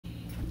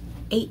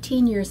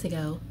18 years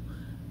ago,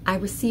 I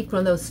received one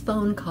of those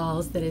phone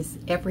calls that is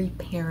every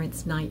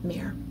parent's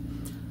nightmare.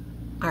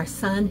 Our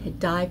son had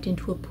dived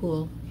into a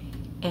pool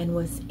and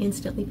was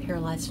instantly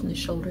paralyzed from the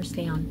shoulders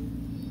down.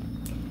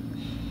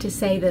 To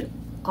say that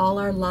all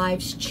our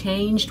lives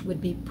changed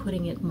would be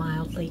putting it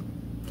mildly.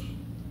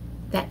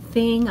 That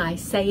thing I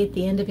say at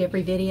the end of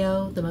every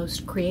video, the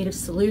most creative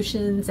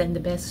solutions and the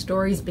best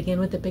stories begin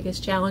with the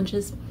biggest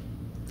challenges,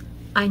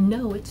 I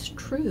know it's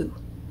true.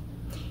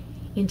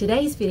 In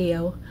today's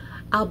video,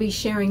 I'll be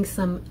sharing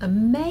some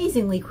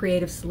amazingly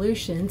creative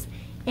solutions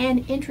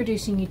and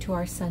introducing you to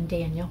our son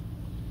Daniel.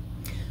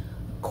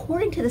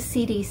 According to the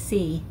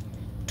CDC,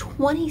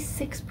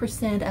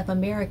 26% of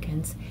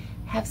Americans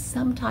have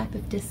some type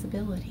of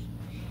disability,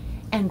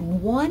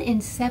 and 1 in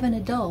 7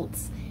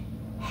 adults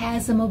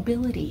has a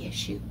mobility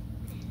issue.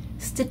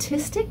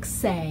 Statistics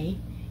say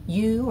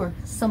you or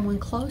someone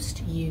close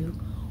to you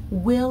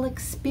will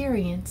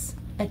experience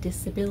a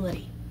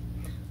disability.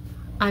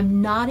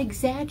 I'm not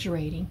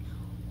exaggerating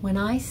when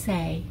I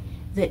say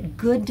that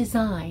good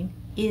design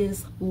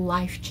is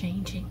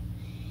life-changing.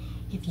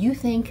 If you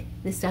think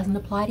this doesn't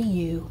apply to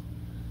you,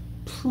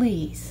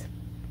 please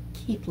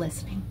keep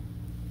listening.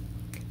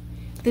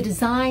 The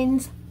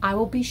designs I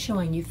will be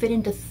showing you fit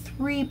into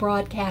 3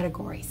 broad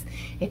categories: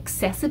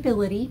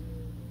 accessibility,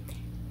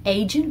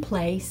 age and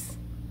place,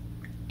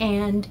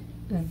 and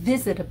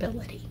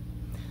visitability.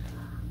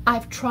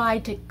 I've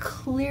tried to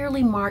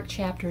clearly mark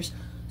chapters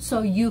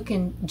so you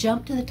can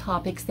jump to the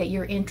topics that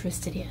you're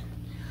interested in.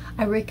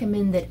 I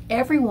recommend that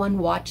everyone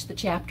watch the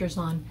chapters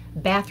on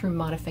bathroom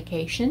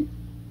modification,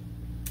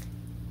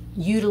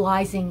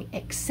 utilizing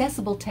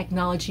accessible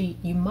technology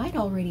you might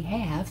already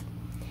have,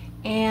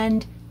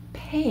 and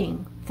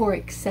paying for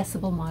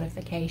accessible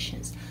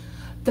modifications.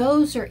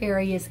 Those are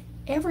areas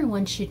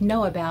everyone should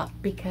know about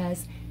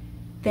because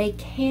they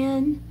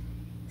can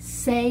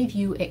save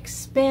you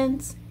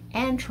expense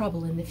and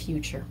trouble in the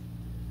future.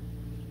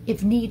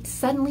 If needs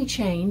suddenly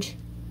change,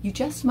 you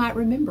just might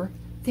remember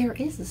there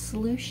is a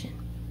solution.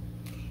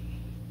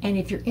 And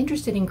if you're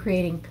interested in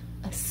creating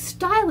a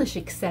stylish,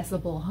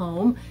 accessible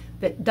home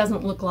that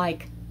doesn't look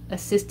like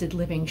assisted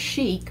living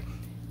chic,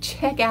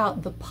 check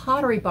out the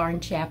Pottery Barn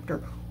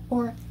chapter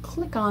or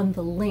click on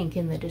the link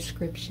in the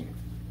description.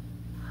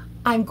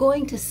 I'm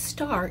going to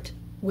start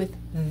with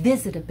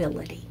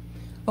visitability,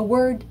 a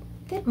word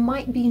that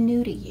might be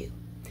new to you.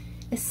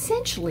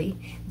 Essentially,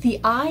 the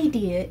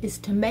idea is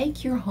to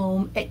make your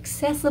home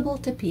accessible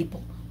to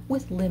people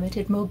with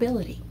limited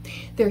mobility.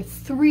 There are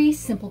 3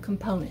 simple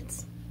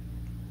components.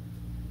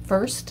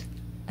 First,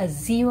 a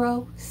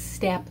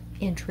 0-step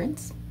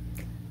entrance.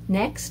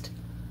 Next,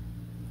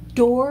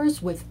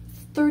 doors with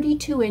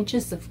 32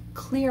 inches of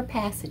clear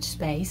passage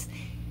space.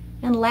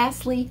 And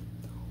lastly,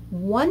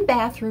 1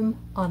 bathroom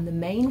on the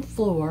main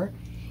floor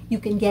you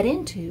can get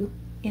into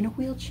in a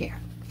wheelchair.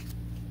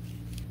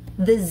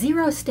 The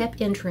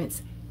 0-step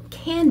entrance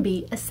can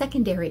be a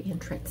secondary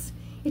entrance.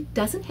 It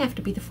doesn't have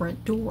to be the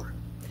front door.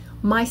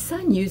 My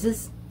son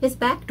uses his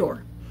back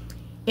door.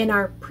 In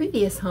our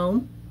previous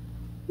home,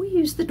 we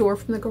used the door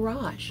from the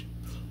garage.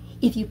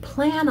 If you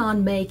plan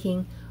on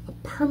making a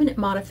permanent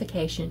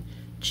modification,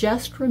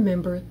 just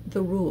remember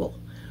the rule.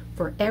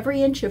 For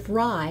every inch of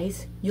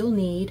rise, you'll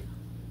need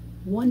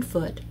 1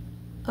 foot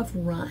of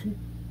run.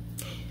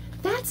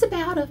 That's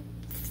about a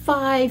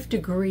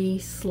 5-degree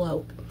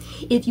slope.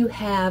 If you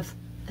have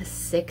a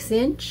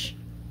 6-inch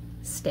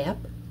step,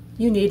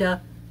 you need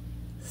a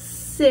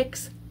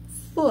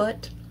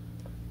 6-foot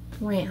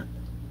ramp.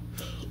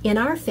 In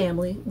our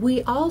family,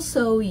 we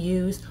also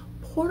use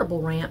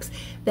portable ramps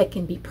that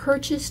can be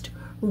purchased,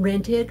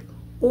 rented,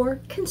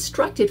 or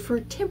constructed for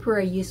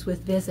temporary use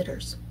with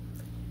visitors.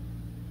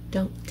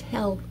 Don't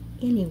tell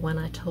anyone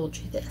I told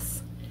you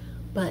this,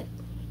 but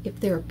if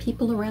there are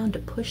people around to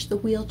push the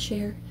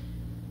wheelchair,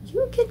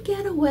 you could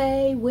get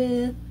away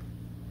with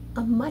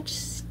a much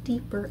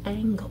steeper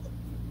angle.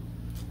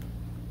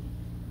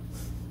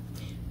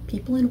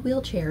 People in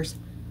wheelchairs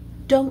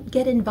don't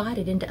get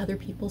invited into other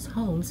people's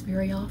homes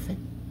very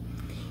often.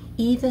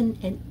 Even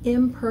an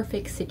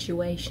imperfect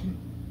situation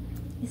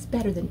is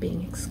better than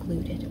being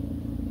excluded.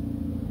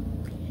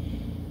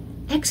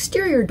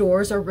 Exterior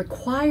doors are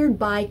required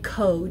by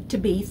code to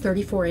be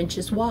 34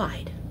 inches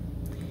wide.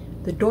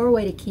 The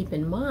doorway to keep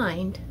in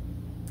mind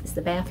is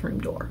the bathroom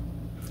door.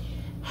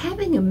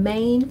 Having a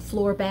main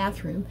floor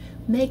bathroom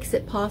makes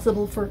it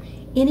possible for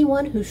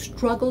anyone who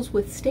struggles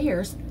with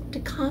stairs to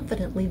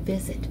confidently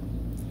visit.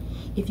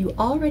 If you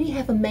already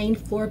have a main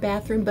floor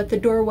bathroom but the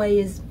doorway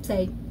is,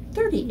 say,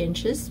 30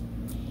 inches,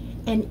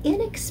 an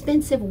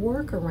inexpensive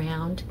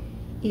workaround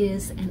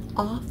is an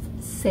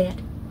offset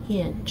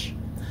hinge.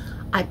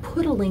 I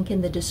put a link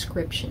in the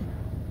description.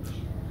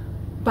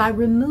 By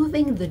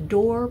removing the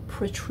door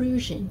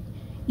protrusion,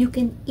 you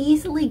can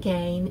easily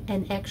gain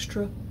an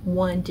extra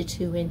 1 to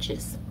 2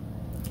 inches.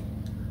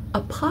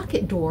 A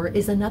pocket door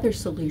is another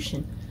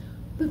solution,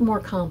 but more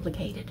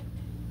complicated.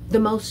 The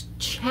most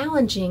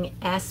challenging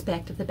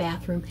aspect of the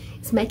bathroom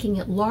is making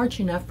it large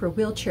enough for a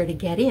wheelchair to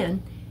get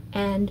in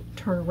and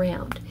turn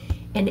around.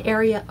 an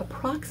area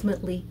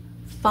approximately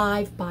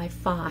 5 by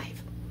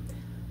 5.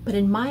 But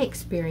in my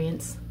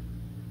experience,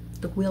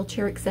 the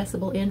wheelchair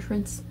accessible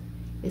entrance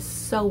is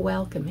so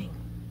welcoming.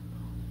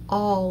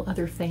 All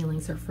other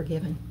failings are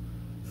forgiven,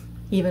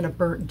 even a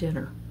burnt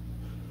dinner.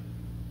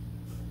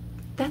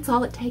 That's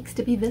all it takes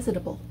to be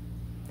visitable.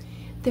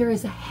 There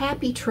is a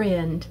happy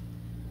trend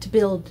to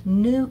build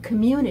new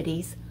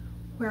communities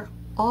where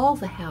all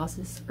the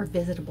houses are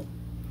visitable.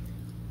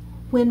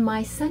 When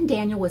my son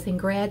Daniel was in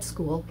grad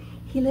school,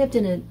 he lived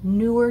in a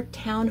newer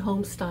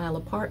townhome style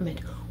apartment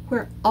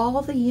where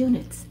all the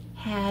units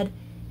had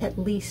at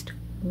least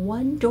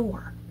one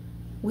door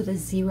with a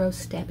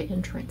 0-step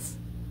entrance.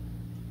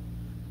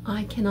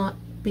 I cannot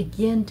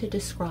begin to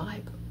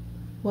describe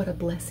what a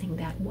blessing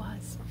that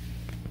was.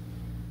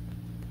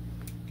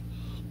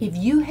 If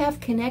you have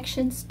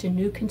connections to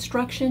new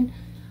construction,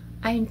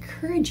 I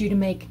encourage you to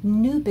make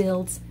new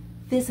builds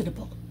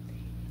visitable,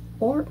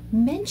 or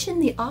mention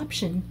the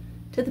option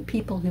to the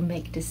people who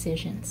make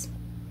decisions.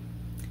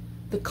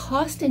 The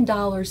cost in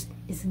dollars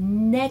is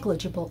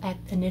negligible at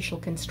initial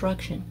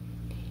construction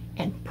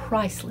and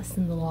priceless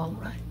in the long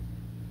run.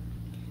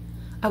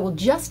 I will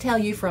just tell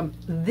you from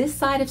this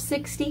side of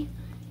 60,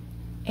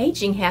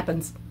 aging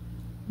happens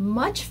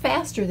much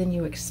faster than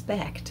you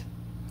expect.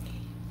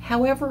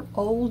 However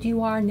old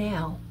you are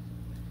now,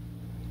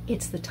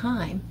 it's the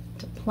time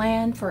to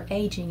plan for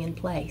aging in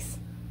place,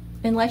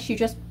 unless you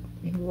just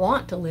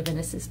want to live in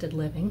assisted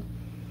living.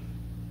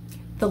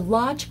 The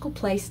logical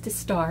place to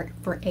start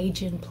for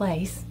age in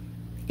place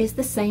is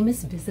the same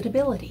as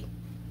visitability: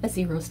 a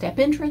 0-step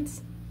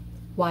entrance,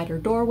 wider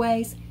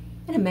doorways,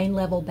 and a main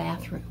level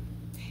bathroom.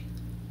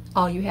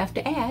 All you have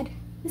to add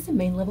is a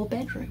main level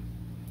bedroom,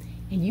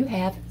 and you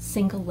have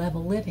single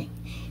level living.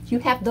 If you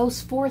have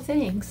those 4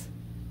 things,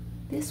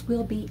 this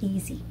will be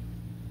easy.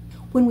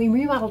 When we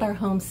remodeled our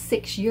home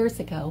 6 years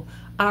ago,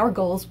 our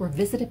goals were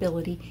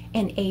visitability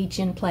and age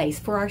in place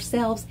for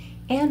ourselves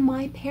and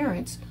my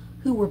parents,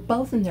 who were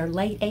both in their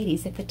late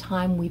 80s at the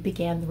time we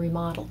began the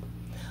remodel.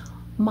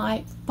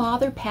 My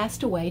father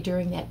passed away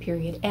during that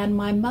period, and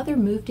my mother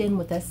moved in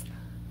with us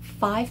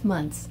 5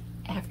 months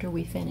after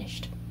we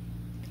finished.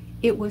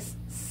 It was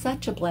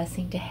such a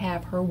blessing to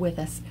have her with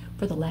us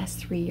for the last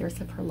 3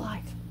 years of her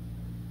life.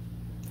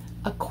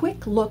 A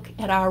quick look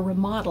at our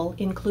remodel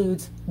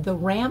includes the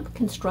ramp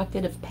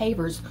constructed of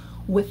pavers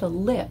with a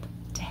lip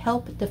to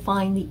help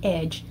define the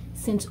edge,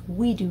 since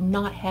we do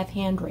not have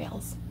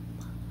handrails.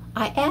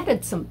 I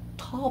added some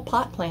tall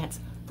pot plants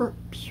for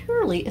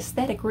purely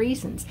aesthetic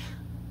reasons,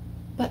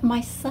 but my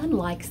son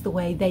likes the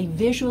way they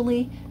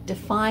visually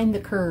define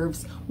the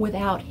curves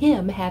without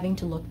him having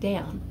to look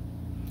down.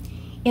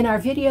 In our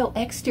video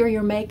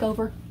exterior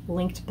makeover,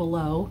 linked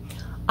below,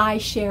 I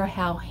share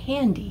how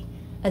handy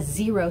a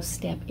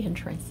 0-step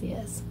entrance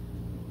is.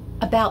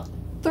 About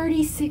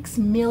 36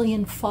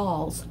 million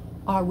falls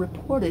are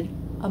reported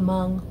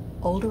among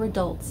older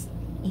adults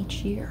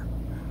each year,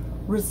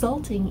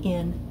 resulting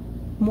in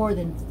more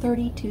than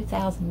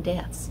 32,000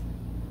 deaths.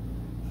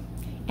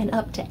 And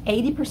up to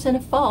 80%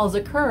 of falls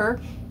occur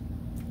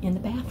in the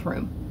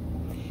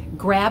bathroom.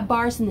 Grab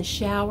bars in the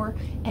shower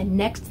and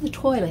next to the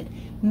toilet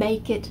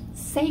make it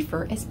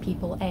safer as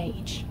people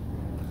age.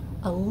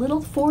 A little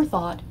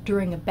forethought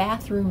during a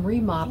bathroom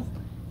remodel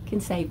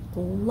can save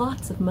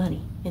lots of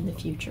money in the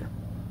future.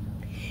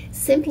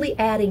 Simply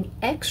adding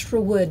extra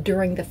wood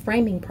during the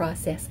framing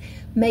process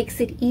makes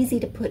it easy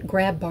to put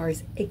grab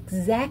bars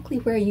exactly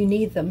where you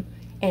need them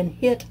and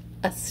hit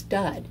a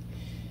stud.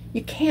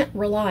 You can't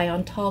rely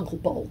on toggle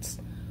bolts,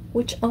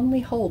 which only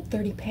hold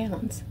 30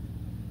 pounds.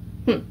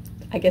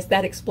 I guess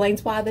that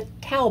explains why the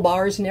towel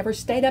bars never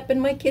stayed up in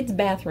my kids'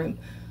 bathroom.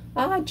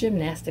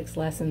 Gymnastics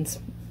lessons.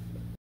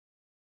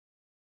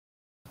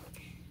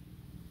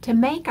 To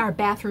make our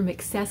bathroom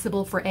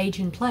accessible for age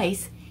in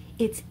place,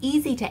 it's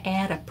easy to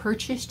add a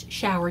purchased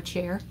shower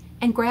chair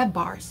and grab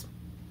bars.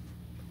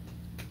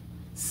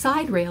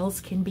 Side rails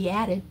can be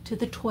added to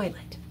the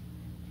toilet.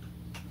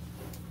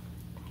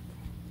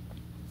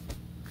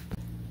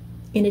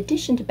 In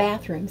addition to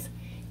bathrooms,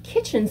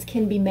 kitchens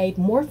can be made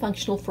more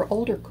functional for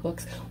older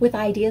cooks with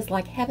ideas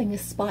like having a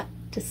spot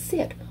to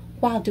sit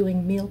while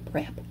doing meal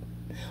prep.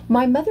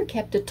 My mother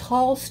kept a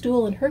tall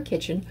stool in her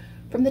kitchen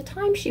from the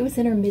time she was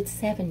in her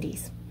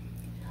mid-70s.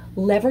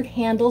 Levered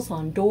handles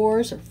on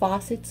doors or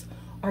faucets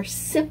are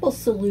simple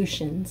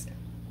solutions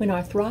when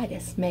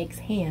arthritis makes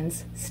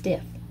hands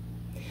stiff.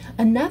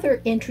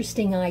 Another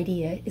interesting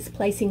idea is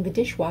placing the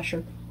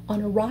dishwasher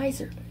on a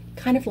riser,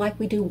 kind of like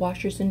we do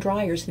washers and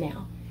dryers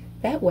now.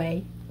 That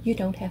way, you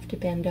don't have to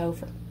bend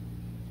over.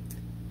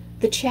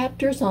 The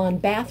chapters on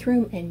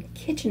bathroom and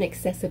kitchen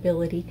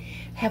accessibility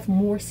have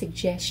more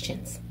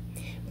suggestions.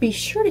 Be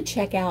sure to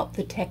check out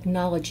the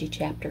technology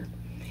chapter.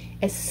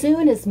 As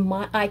soon as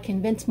I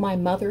convinced my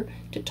mother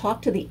to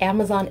talk to the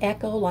Amazon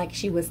Echo like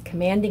she was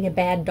commanding a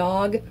bad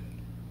dog,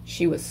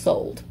 she was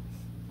sold.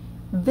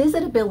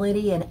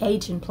 Visitability and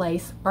age in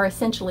place are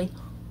essentially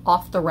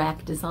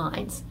off-the-rack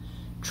designs.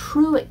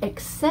 True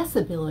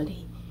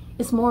accessibility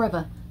is more of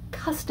a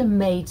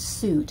custom-made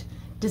suit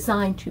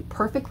designed to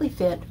perfectly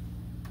fit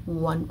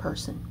one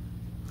person.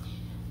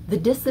 The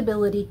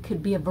disability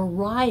could be a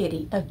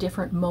variety of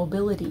different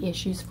mobility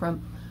issues,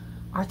 from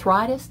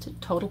arthritis to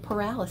total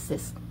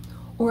paralysis,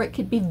 or it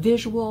could be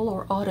visual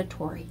or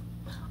auditory.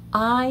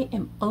 I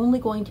am only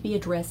going to be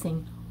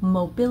addressing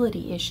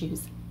mobility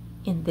issues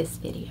in this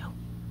video.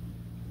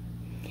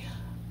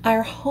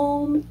 Our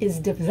home is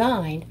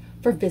designed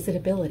for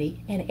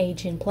visitability and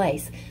age in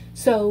place,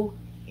 so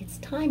it's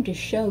time to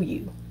show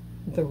you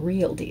the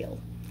real deal.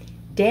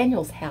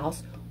 Daniel's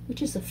house,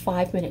 which is a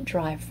 5-minute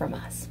drive from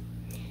us.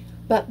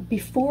 But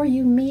before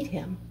you meet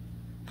him,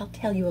 I'll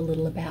tell you a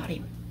little about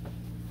him.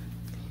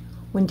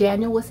 When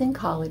Daniel was in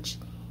college,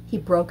 he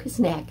broke his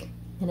neck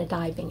in a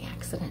diving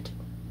accident.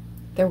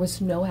 There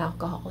was no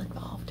alcohol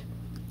involved.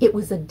 It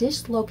was a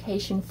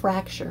dislocation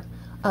fracture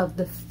of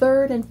the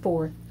 3rd and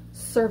 4th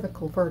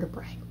cervical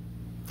vertebrae,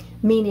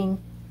 meaning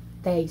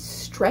they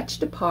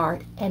stretched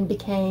apart and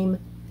became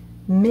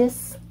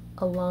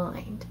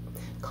misaligned,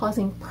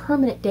 causing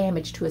permanent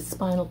damage to his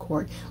spinal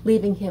cord,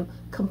 leaving him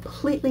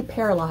completely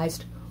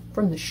paralyzed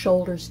from the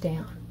shoulders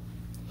down.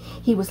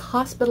 He was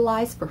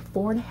hospitalized for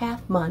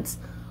 4.5 months,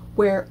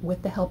 where,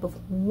 with the help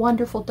of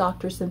wonderful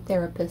doctors and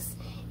therapists,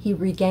 he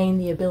regained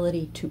the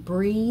ability to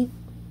breathe,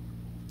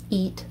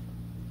 eat,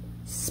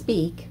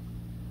 speak,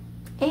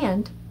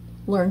 and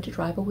learn to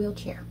drive a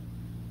wheelchair.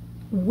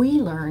 We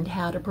learned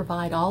how to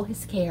provide all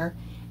his care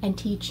and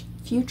teach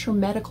future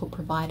medical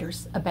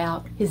providers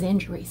about his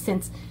injury,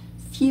 since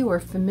few are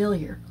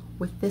familiar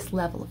with this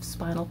level of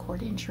spinal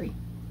cord injury.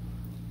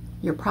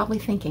 You're probably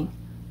thinking,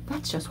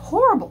 that's just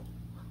horrible.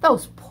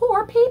 Those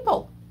poor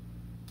people.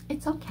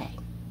 It's okay.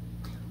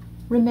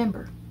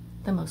 Remember,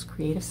 the most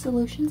creative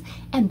solutions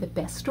and the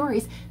best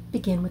stories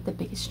begin with the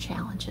biggest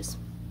challenges.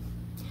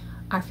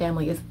 Our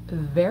family is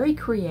very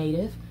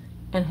creative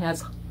and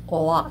has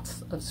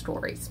lots of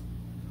stories.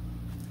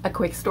 A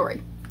quick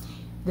story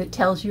that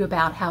tells you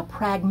about how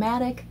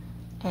pragmatic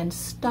and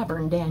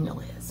stubborn Daniel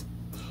is.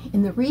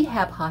 In the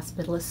rehab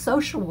hospital, a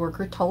social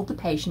worker told the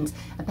patients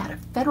about a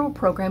federal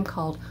program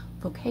called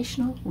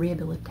vocational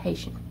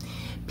rehabilitation.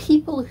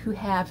 People who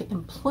have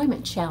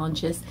employment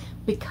challenges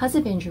because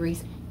of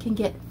injuries can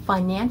get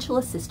financial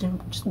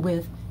assistance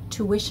with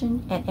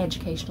tuition and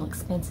educational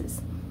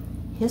expenses.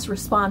 His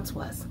response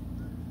was,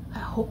 I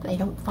hope they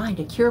don't find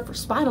a cure for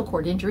spinal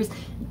cord injuries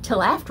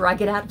until after I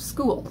get out of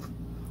school.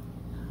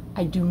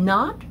 I do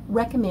not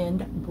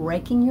recommend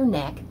breaking your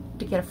neck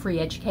to get a free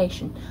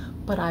education,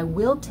 but I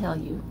will tell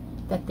you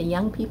that the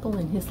young people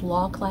in his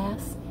law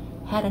class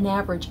had an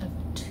average of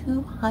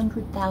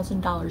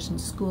 $200,000 in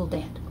school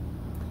debt.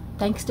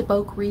 Thanks to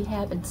Voc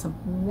Rehab and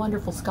some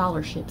wonderful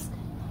scholarships,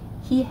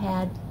 he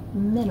had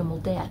minimal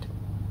debt.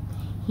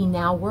 He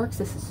now works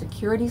as a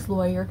securities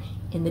lawyer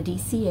in the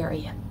DC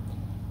area,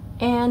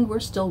 and we're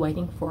still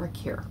waiting for a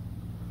cure.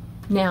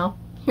 Now,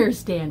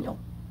 here's Daniel.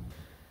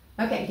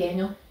 Okay,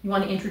 Daniel, you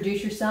want to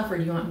introduce yourself, or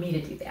do you want me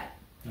to do that?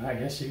 I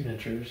guess you can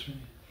introduce me.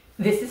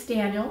 This is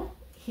Daniel.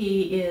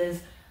 He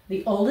is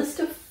the oldest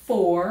of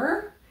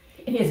 4,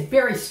 and he has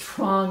very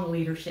strong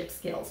leadership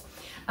skills.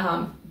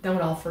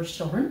 Don't all first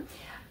children.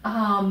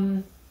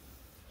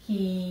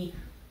 He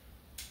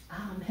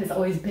has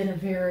always been a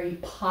very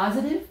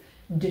positive,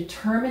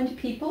 determined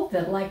people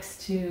that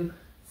likes to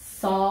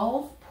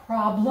solve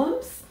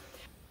problems.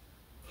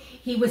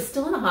 He was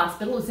still in the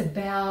hospital. It was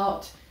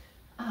about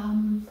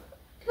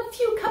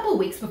couple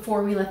weeks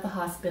before we left the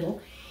hospital,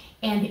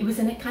 and it was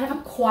in a kind of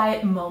a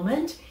quiet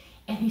moment,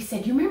 and he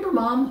said, you remember,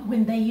 Mom,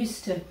 when they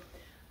used to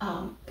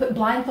put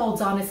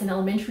blindfolds on us in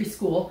elementary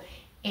school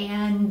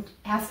and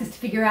ask us to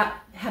figure out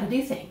how to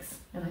do things?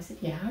 And I said,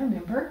 yeah, I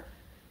remember.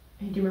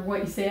 And do you remember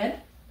what you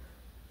said?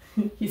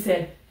 He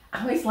said,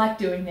 I always liked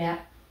doing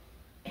that.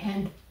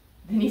 And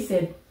then he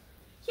said,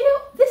 you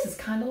know, this is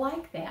kind of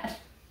like that.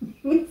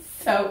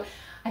 So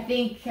I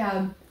think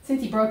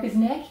since he broke his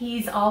neck,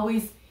 he's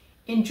always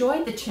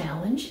enjoyed the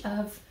challenge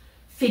of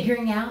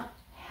figuring out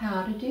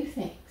how to do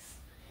things.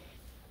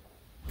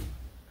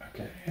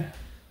 Okay.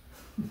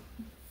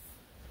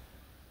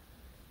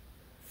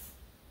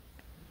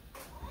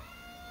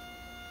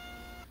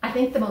 I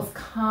think the most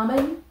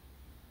common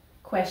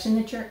question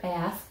that you're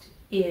asked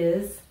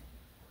is,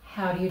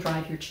 how do you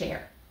drive your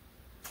chair?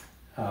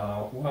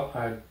 Well,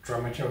 I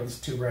drive my chair with this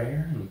tube right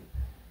here, and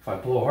if I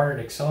blow hard,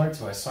 it accelerates.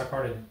 If I suck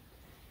hard, it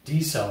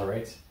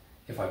decelerates.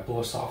 If I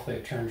blow softly,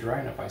 it turns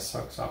right, and if I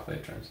suck softly,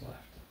 it turns left.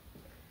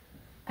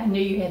 I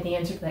knew you had the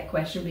answer to that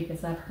question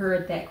because I've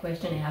heard that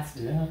question asked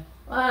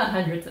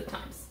hundreds of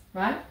times,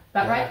 right?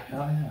 About right? Oh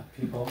yeah,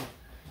 people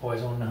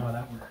always want to know how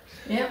that works.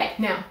 Yeah. Okay,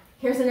 now,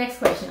 here's the next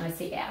question I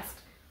see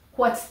asked.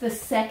 What's the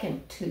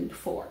second tube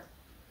for?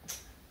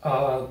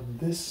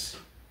 This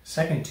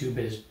second tube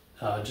is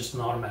just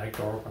an automatic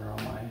door opener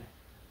on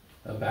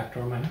the back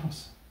door of my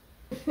house.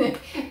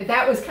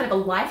 That was kind of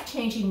a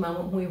life-changing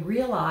moment when we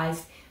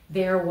realized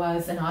there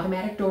was an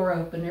automatic door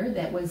opener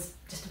that was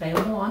just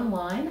available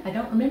online. I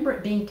don't remember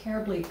it being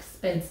terribly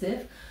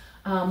expensive.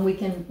 We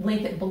can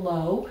link it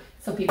below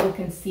so people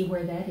can see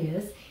where that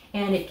is.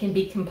 And it can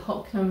be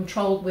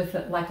controlled with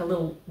like a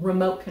little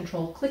remote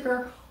control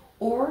clicker,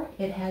 Or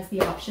it has the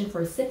option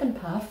for a sip and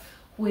puff,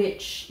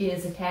 which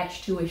is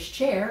attached to his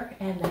chair,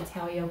 and that's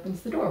how he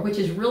opens the door, which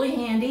is really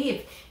handy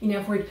if,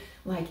 if we're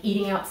like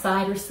eating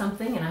outside or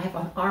something and I have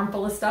an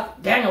armful of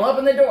stuff. Daniel,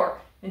 open the door,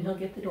 and he'll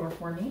get the door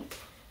for me.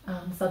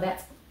 So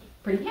that's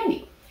pretty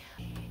handy.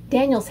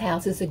 Daniel's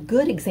house is a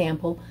good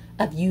example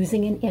of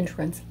using an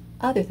entrance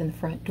other than the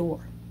front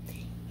door.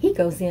 He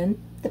goes in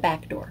the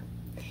back door.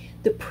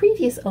 The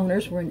previous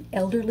owners were an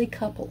elderly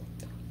couple.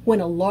 When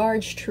a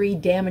large tree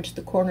damaged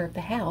the corner of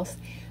the house,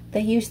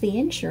 they used the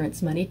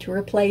insurance money to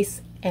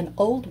replace an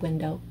old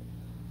window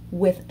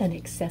with an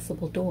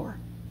accessible door.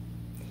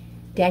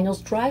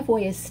 Daniel's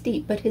driveway is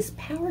steep, but his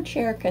power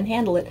chair can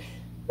handle it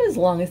as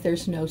long as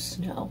there's no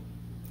snow.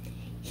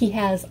 He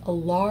has a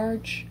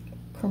large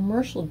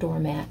commercial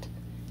doormat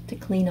to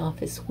clean off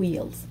his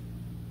wheels.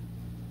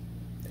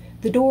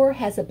 The door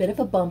has a bit of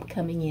a bump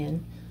coming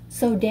in,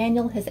 so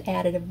Daniel has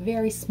added a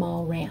very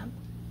small ramp.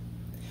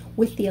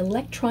 With the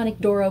electronic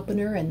door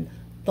opener and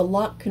the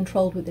lock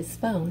controlled with his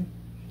phone,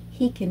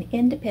 he can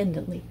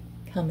independently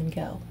come and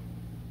go.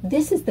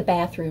 This is the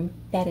bathroom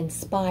that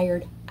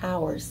inspired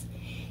ours.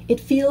 It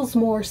feels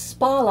more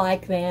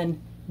spa-like than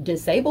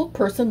disabled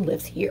person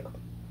lives here.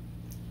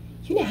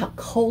 You know how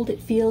cold it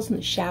feels in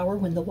the shower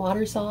when the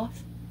water's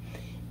off?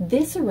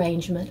 This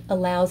arrangement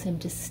allows him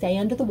to stay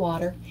under the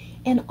water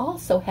and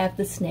also have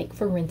the snake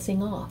for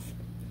rinsing off.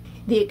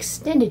 The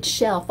extended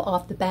shelf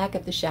off the back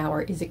of the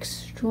shower is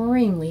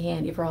extremely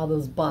handy for all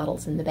those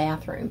bottles in the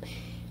bathroom,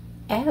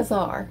 as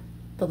are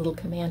the little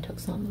command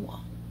hooks on the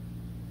wall.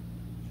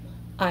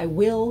 I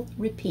will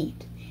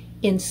repeat,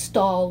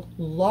 install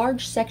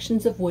large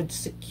sections of wood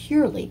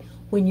securely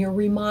when you're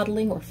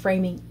remodeling or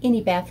framing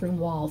any bathroom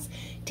walls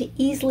to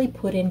easily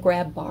put in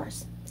grab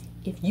bars.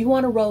 If you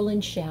want a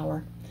roll-in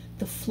shower,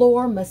 the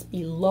floor must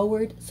be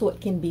lowered so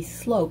it can be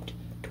sloped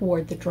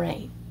toward the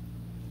drain.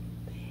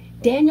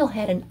 Daniel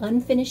had an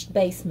unfinished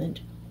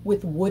basement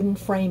with wooden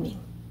framing.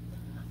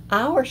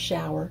 Our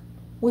shower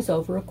was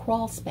over a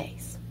crawl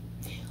space.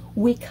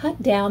 We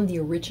cut down the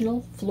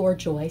original floor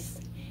joists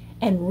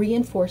and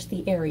reinforced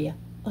the area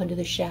under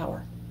the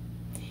shower.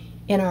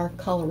 In our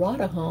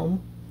Colorado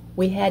home,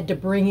 we had to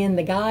bring in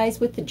the guys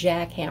with the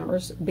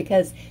jackhammers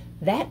because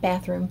that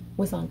bathroom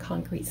was on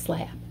concrete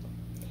slab.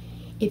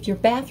 If your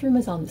bathroom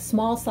is on the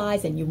small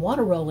size and you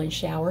want a roll-in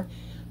shower,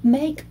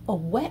 make a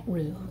wet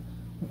room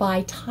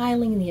by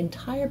tiling the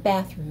entire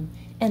bathroom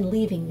and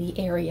leaving the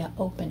area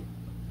open.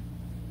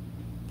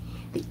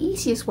 The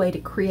easiest way to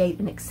create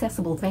an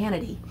accessible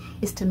vanity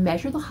is to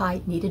measure the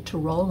height needed to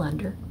roll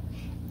under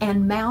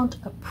and mount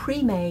a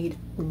pre-made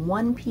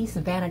one-piece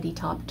vanity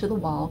top to the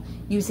wall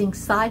using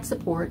side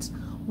supports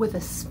with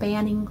a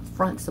spanning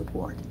front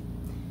support.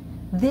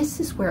 This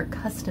is where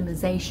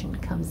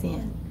customization comes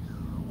in.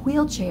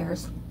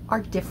 Wheelchairs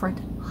are different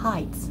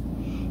heights.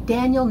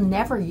 Daniel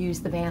never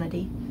used the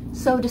vanity,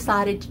 so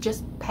decided to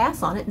just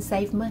pass on it and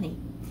save money.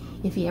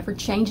 If he ever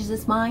changes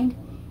his mind,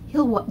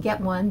 he'll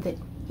get one that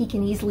he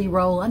can easily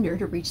roll under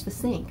to reach the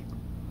sink.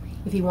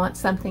 If he wants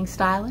something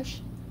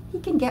stylish, he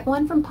can get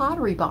one from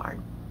Pottery.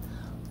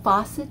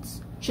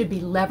 Faucets should be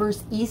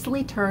levers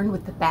easily turned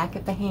with the back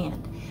of the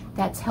hand.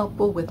 That's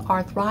helpful with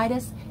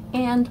arthritis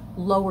and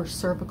lower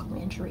cervical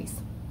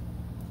injuries.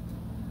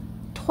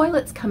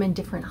 Toilets come in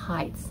different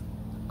heights.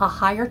 A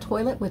higher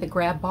toilet with a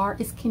grab bar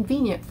is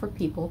convenient for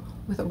people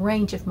with a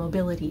range of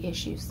mobility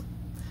issues.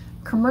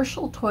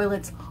 Commercial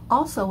toilets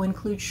also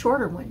include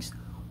shorter ones,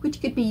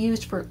 which could be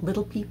used for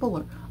little people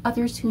or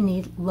others who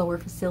need lower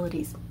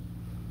facilities.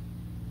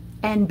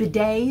 And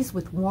bidets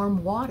with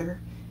warm water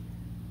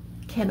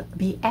can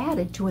be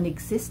added to an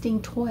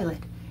existing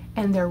toilet,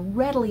 and they're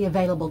readily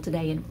available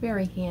today and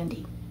very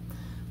handy.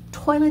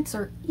 Toilets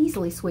are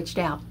easily switched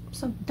out,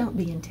 so don't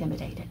be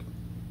intimidated.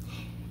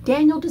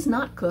 Daniel does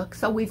not cook,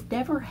 so we've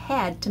never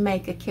had to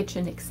make a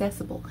kitchen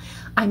accessible.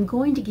 I'm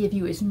going to give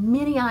you as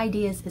many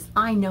ideas as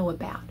I know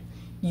about.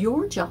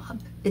 Your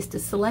job is to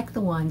select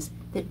the ones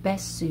that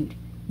best suit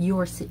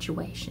your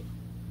situation.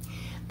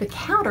 The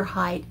counter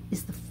height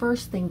is the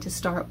first thing to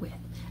start with.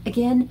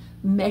 Again,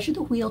 measure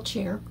the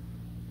wheelchair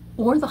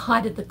or the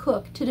height of the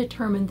cook to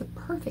determine the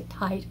perfect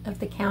height of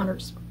the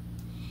counters.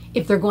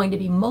 If there are going to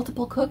be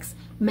multiple cooks,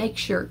 make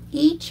sure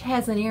each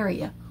has an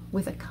area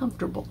with a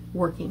comfortable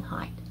working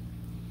height.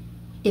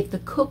 If the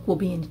cook will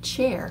be in a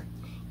chair,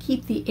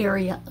 keep the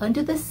area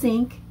under the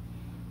sink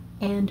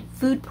and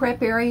food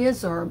prep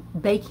areas or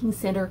baking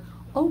center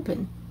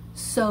open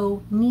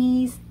so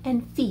knees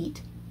and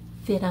feet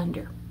fit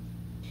under.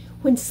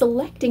 When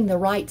selecting the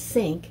right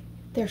sink,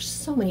 there's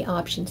so many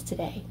options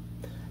today.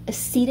 A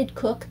seated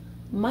cook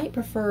might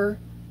prefer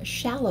a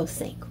shallow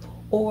sink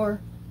or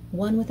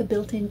one with a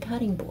built-in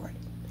cutting board.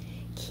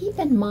 Keep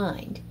in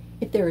mind,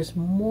 if there is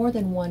more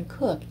than one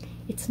cook,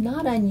 it's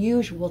not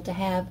unusual to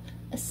have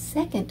a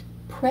second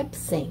prep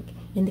sink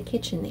in the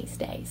kitchen these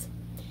days.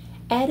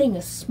 Adding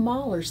a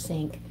smaller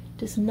sink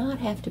does not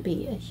have to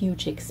be a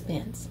huge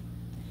expense.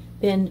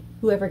 Then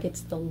whoever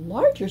gets the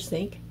larger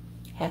sink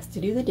has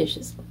to do the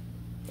dishes.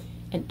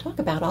 And talk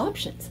about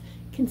options.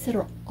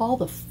 Consider all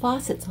the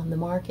faucets on the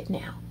market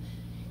now.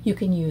 You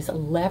can use a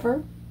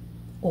lever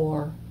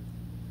or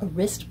a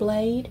wrist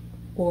blade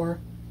or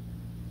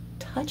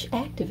touch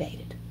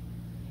activated.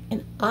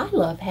 And I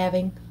love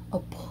having a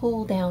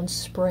pull down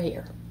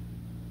sprayer.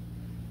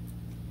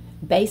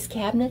 Base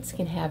cabinets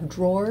can have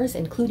drawers,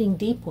 including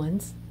deep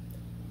ones,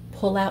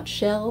 pull out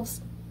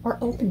shelves, or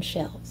open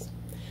shelves.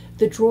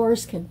 The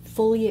drawers can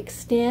fully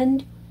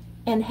extend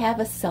and have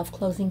a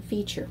self-closing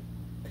feature.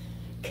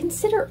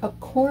 Consider a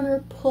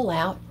corner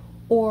pull-out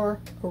or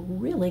a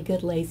really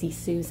good Lazy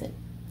Susan.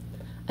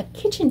 A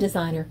kitchen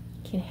designer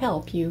can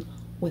help you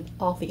with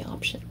all the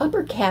options.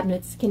 Upper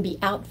cabinets can be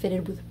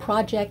outfitted with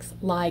projects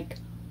like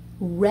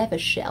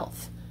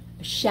Rev-A-Shelf.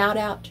 A shout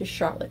out to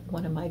Charlotte,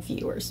 one of my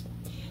viewers.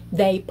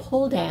 They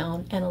pull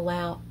down and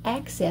allow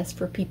access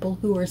for people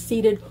who are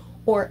seated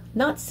or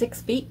not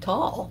 6 feet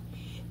tall.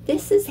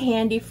 This is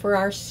handy for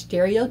our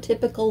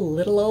stereotypical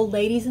little old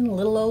ladies and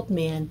little old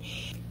men.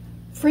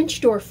 French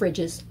door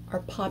fridges are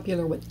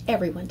popular with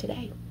everyone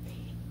today.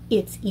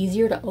 It's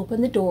easier to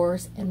open the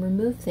doors and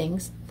remove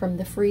things from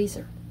the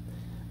freezer.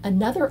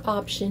 Another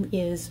option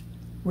is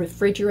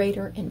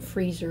refrigerator and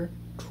freezer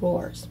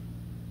drawers.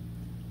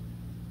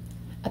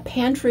 A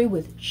pantry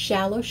with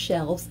shallow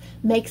shelves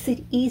makes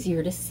it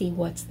easier to see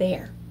what's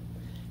there.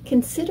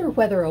 Consider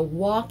whether a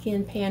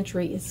walk-in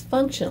pantry is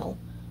functional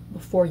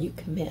before you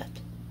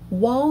commit.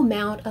 Wall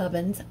mount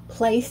ovens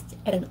placed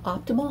at an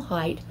optimal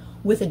height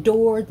with a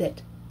door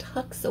that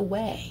tucks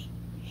away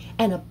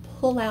and a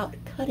pull-out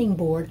cutting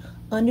board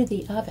under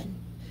the oven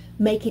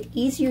make it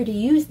easier to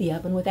use the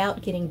oven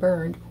without getting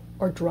burned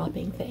or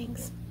dropping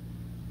things.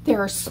 There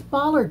are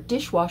smaller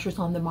dishwashers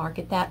on the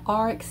market that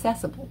are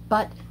accessible,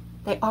 but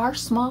they are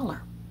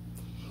smaller.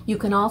 You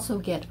can also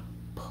get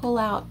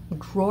pull-out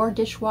drawer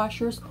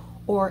dishwashers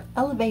or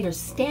elevator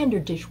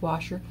standard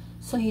dishwasher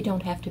so you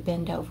don't have to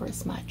bend over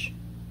as much.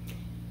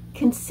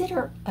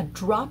 Consider a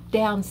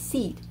drop-down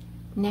seat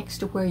next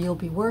to where you'll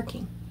be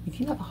working if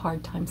you have a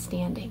hard time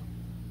standing.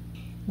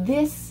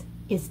 This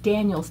is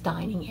Daniel's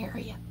dining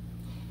area.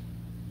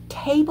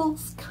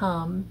 Tables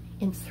come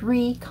in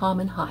 3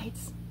 common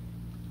heights.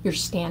 Your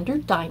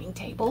standard dining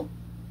table,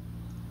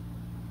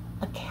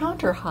 a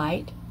counter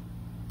height,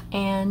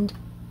 and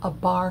a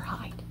bar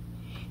height.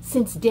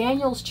 Since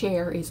Daniel's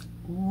chair is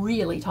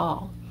really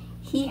tall,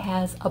 he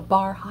has a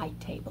bar height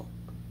table.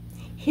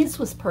 His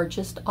was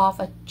purchased off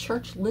a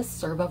church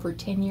listserv over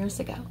 10 years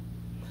ago.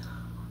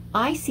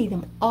 I see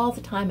them all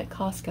the time at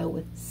Costco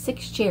with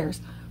 6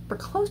 chairs for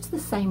close to the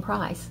same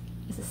price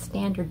as a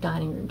standard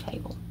dining room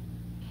table.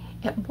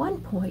 At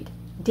one point,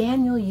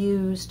 Daniel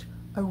used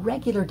a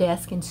regular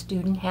desk in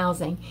student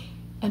housing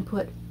and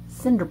put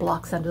cinder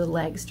blocks under the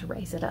legs to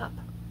raise it up.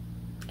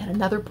 At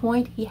another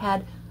point, he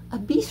had a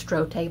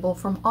bistro table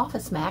from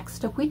Office Max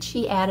to which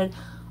he added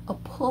a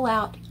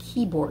pull-out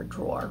keyboard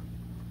drawer.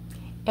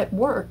 At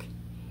work,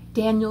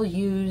 Daniel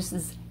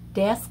uses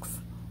desks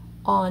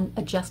on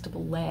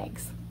adjustable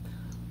legs.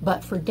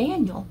 But for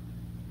Daniel,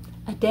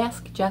 a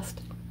desk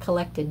just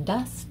collected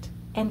dust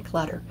and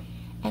clutter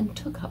and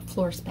took up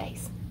floor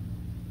space.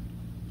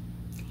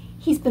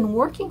 He's been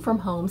working from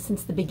home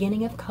since the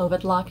beginning of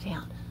COVID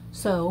lockdown,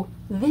 so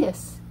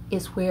this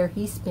is where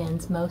he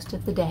spends most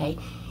of the day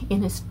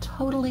in his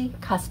totally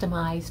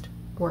customized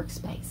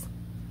workspace.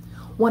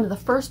 One of the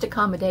first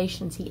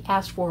accommodations he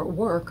asked for at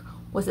work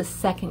was a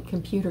second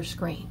computer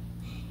screen.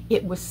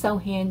 It was so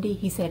handy,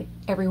 he said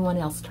everyone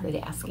else started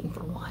asking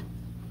for one.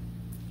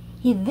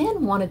 He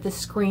then wanted the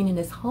screen in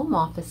his home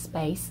office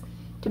space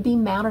to be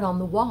mounted on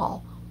the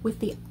wall with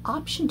the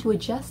option to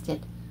adjust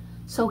it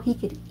so he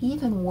could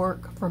even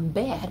work from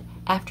bed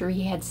after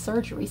he had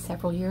surgery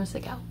several years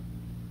ago.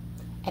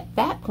 At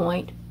that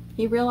point,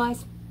 he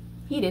realized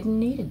he didn't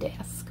need a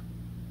desk.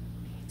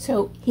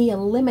 So he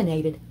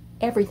eliminated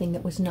everything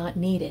that was not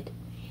needed,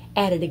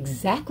 added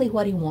exactly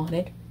what he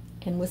wanted,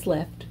 and was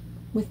left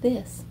with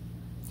this.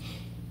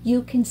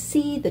 You can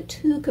see the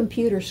 2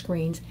 computer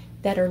screens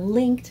that are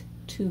linked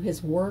to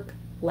his work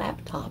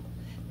laptop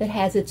that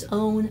has its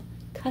own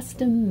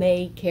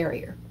custom-made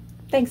carrier.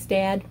 Thanks,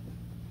 Dad.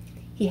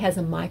 He has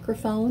a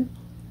microphone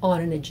on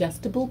an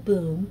adjustable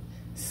boom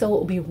so it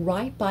will be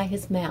right by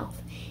his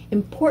mouth.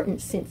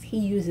 Important since he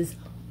uses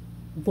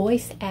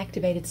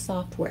voice-activated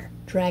software,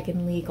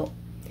 Dragon Legal.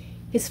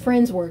 His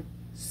friends were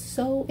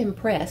so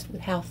impressed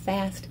with how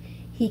fast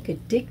he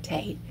could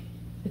dictate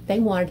that they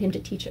wanted him to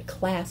teach a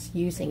class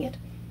using it.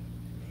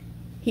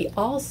 He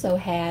also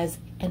has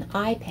an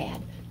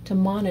iPad to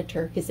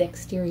monitor his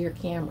exterior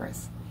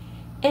cameras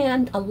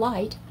and a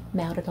light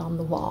mounted on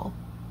the wall.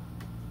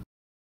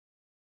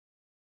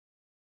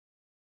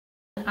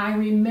 I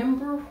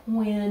remember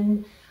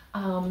when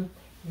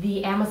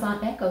the Amazon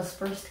Echoes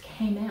first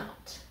came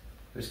out.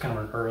 It was kind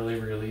of an early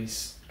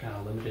release, kind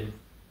of limited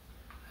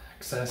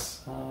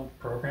access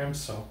program.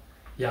 So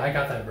yeah, I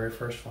got that very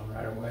first one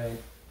right away.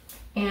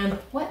 And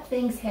what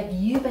things have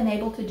you been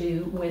able to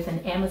do with an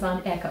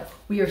Amazon Echo?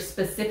 We are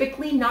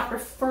specifically not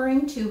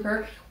referring to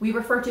her. We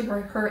refer to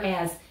her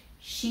as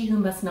she who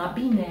must not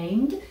be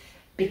named,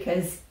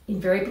 because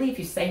invariably if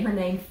you say her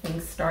name,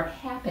 things start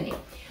happening.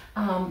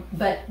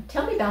 But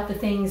tell me about the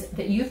things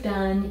that you've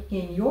done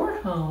in your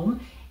home,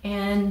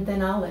 and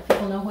then I'll let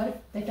people know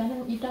what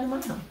you've done in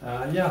my home.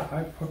 Yeah,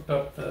 I've hooked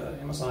up the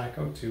Amazon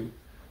Echo to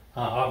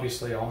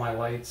obviously all my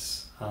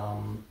lights,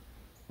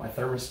 my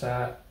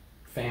thermostat,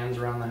 fans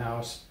around the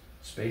house,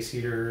 space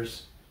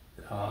heaters,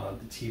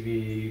 the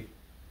TV,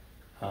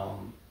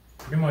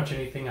 pretty much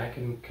anything I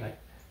can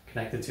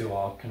connect it to,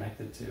 I'll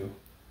connect it to.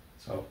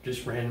 So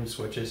just random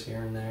switches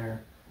here and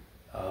there.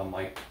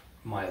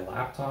 My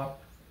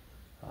laptop,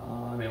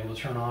 I'm able to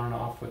turn on and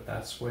off with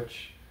that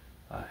switch.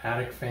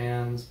 Attic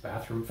fans,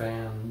 bathroom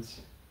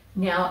fans.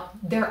 Now,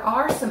 there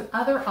are some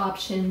other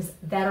options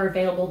that are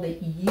available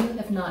that you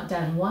have not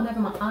done. One of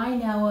them I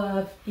know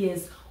of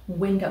is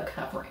window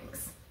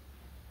coverings.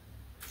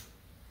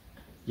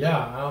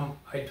 Yeah,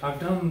 I've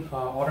done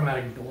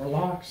automatic door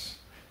locks,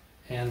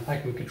 and I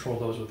can control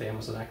those with the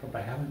Amazon Echo, but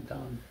I haven't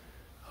done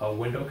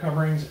window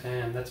coverings,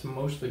 and that's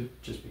mostly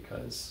just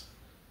because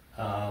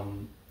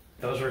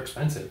those are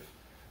expensive.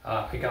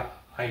 I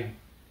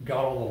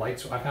got all the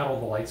lights. I've had all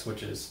the light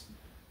switches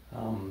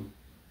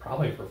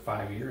probably for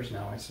 5 years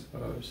now, I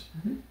suppose.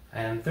 Mm-hmm.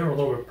 And they were a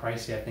little bit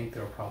pricey. I think they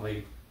were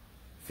probably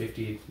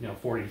 $40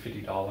 to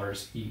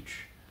 $50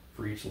 each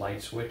for each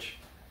light switch.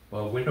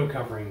 Well, window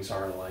coverings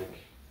are like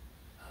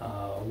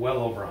well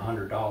over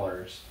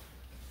 $100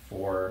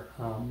 for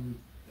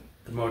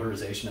the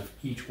motorization of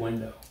each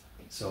window.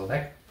 So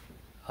that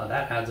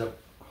adds up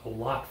a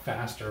lot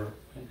faster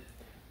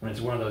when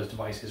it's one of those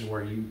devices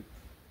where you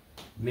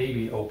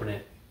maybe open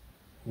it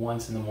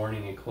once in the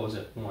morning and close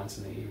it once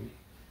in the evening.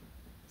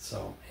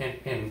 So,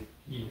 and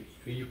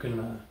you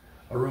can,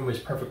 a room is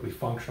perfectly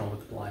functional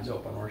with the blinds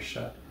open or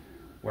shut,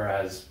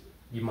 whereas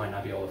you might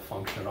not be able to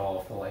function at all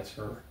if the lights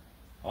are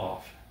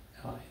off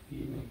in the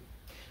evening.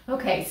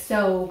 Okay,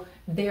 so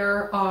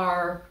there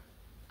are,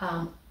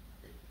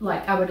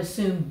 like I would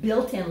assume,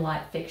 built-in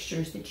light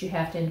fixtures that you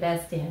have to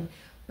invest in,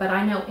 but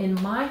I know in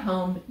my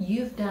home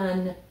you've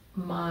done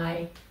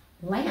my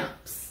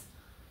lamps,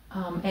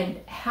 and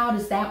how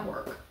does that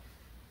work?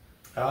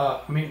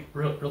 I mean,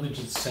 really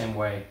just the same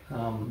way.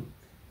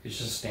 It's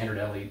just a standard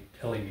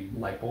LED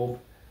light bulb.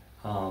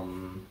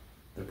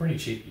 They're pretty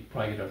cheap. You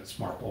probably get a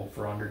smart bulb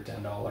for under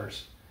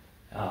 $10,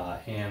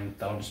 and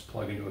they'll just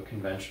plug into a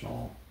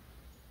conventional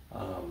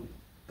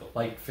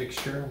light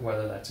fixture,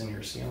 whether that's in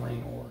your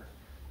ceiling or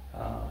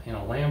in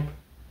a lamp,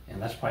 and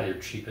that's probably your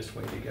cheapest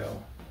way to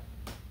go.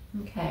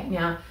 Okay,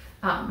 now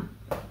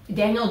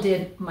Daniel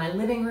did my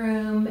living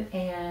room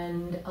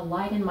and a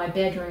light in my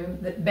bedroom,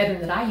 the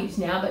bedroom that I use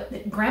now, but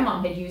that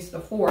Grandma had used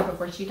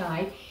before she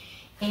died.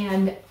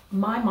 And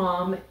my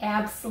mom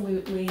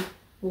absolutely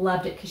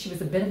loved it because she was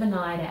a bit of a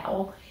night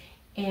owl,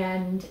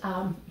 and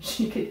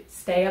she could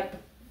stay up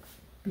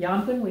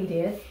beyond when we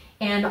did.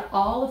 And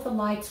all of the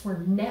lights were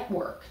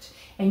networked.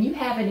 And you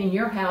have it in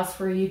your house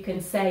where you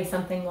can say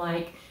something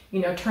like,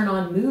 turn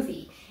on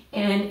movie,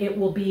 and it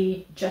will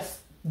be just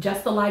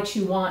the lights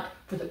you want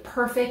for the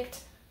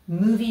perfect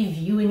movie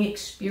viewing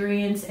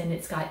experience, and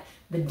it's got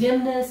the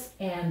dimness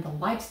and the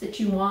lights that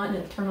you want, and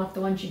it'll turn off the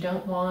ones you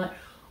don't want.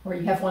 Or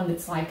you have one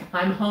that's like,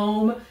 I'm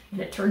home,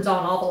 and it turns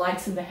on all the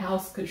lights in the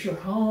house because you're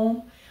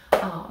home.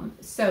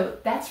 So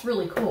that's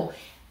really cool.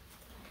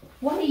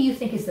 What do you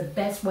think is the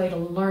best way to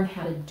learn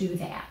how to do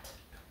that?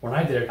 When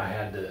I did it,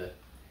 it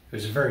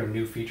was a very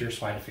new feature,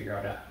 so I had to figure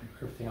out how to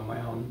do everything on my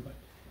own. But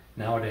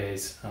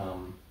nowadays,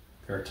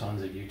 there are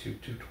tons of YouTube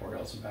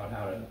tutorials about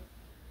how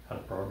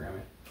to program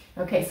it.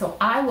 Okay, so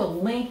I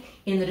will link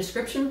in the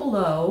description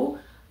below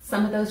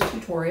some of those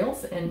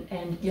tutorials,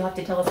 and you'll have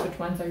to tell us which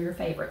ones are your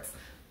favorites.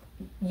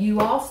 You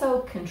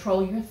also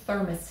control your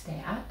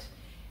thermostat.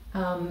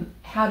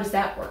 How does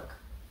that work?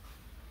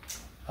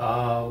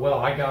 Well,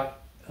 I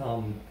got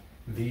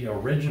the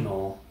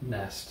original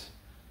Nest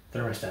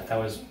thermostat. That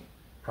was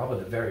probably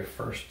the very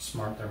first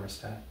smart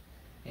thermostat,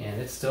 and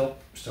it still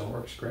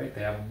works great.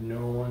 They have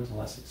newer ones,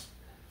 unless it's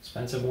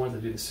expensive ones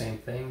that do the same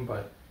thing,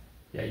 but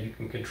yeah, you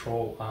can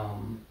control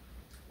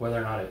whether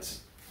or not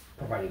it's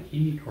providing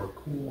heat or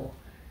cool.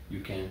 You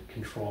can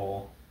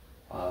control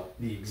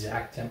the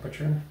exact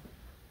temperature,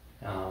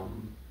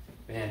 and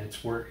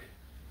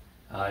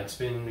it's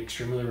been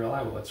extremely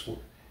reliable.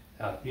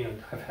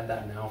 I've had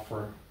that now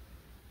for,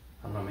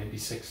 I don't know, maybe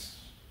 6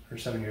 or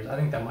 7 years. I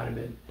think that might have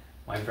been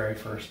my very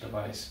first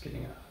device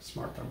getting a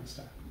smart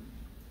thermostat.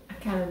 I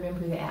kind of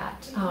remember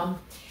that.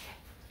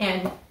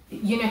 And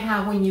you know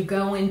how when you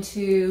go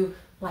into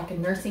like a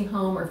nursing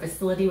home or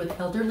facility with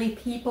elderly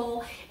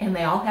people and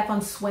they all have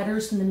on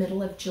sweaters in the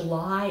middle of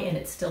July and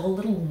it's still a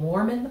little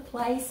warm in the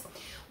place?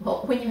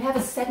 Well, when you have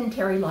a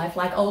sedentary life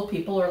like old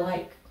people or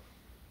like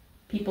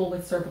people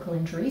with cervical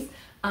injuries,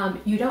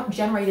 you don't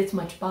generate as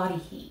much body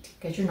heat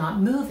because you're not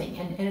moving,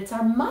 and it's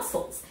our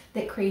muscles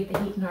that create the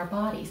heat in our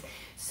bodies.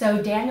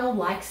 So Daniel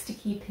likes to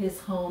keep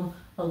his home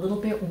a little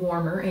bit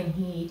warmer, and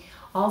he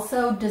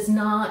also does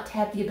not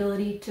have the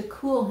ability to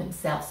cool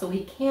himself, so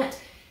he can't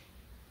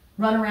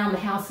run around the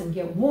house and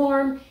get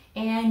warm,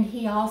 and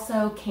he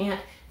also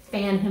can't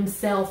fan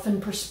himself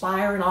and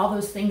perspire and all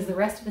those things the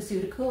rest of us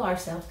do to cool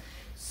ourselves.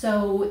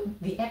 So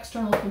the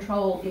external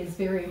control is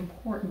very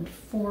important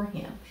for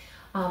him.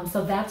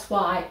 So that's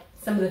why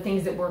some of the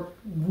things that were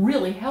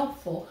really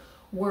helpful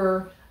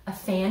were a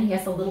fan. He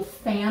has a little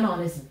fan on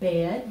his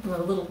bed, a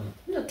little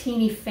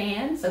teeny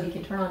fan, so he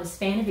can turn on his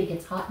fan if it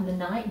gets hot in the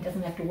night. He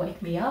doesn't have to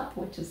wake me up,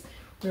 which is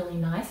really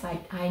nice.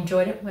 I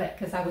enjoyed it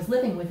because I was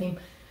living with him,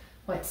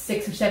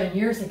 6 or 7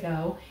 years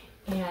ago,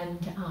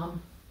 and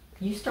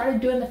you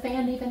started doing the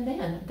fan even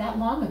then, that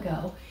long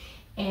ago,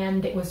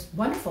 and it was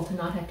wonderful to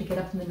not have to get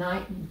up in the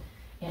night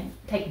and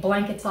take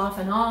blankets off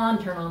and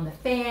on, turn on the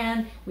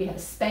fan. We have a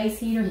space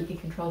heater. He can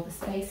control the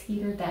space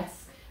heater.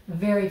 That's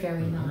very,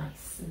 very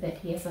nice that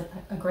he has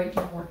a great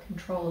deal more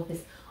control of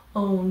his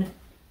own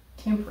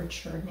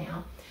temperature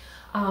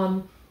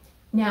now.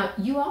 Now,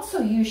 you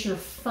also use your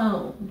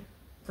phone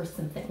for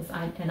some things,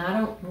 and I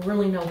don't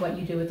really know what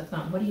you do with the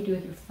phone. What do you do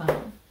with your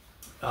phone?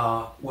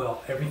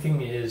 Well,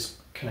 everything is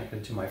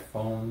connected to my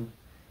phone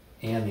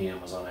and the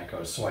Amazon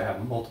Echo, so I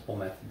have multiple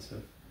methods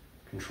of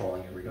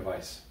controlling every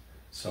device.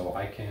 So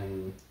I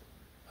can,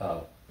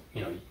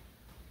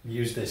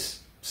 use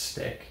this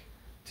stick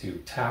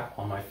to tap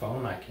on my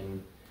phone. I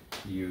can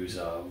use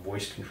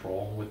voice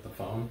control with the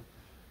phone,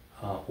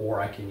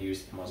 or I can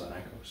use Amazon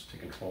Echoes to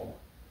control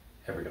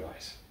every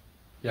device.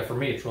 Yeah, for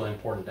me, it's really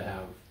important to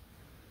have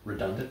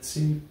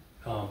redundancy,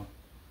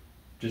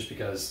 just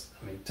because,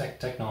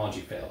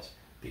 technology fails.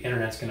 The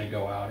internet's going to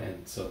go out,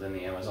 and so then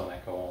the Amazon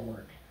Echo won't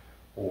work.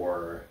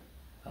 Or,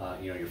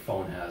 your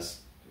phone has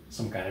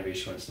some kind of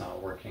issue and it's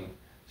not working,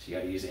 so you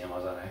got to use the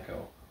Amazon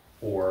Echo.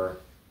 Or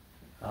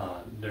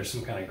there's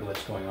some kind of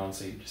glitch going on,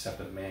 so you just have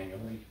to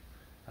manually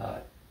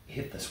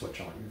hit the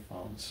switch on your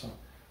phone. So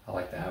I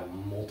like to have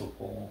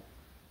multiple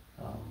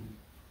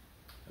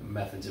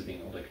methods of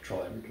being able to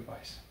control every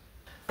device.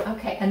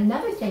 Okay,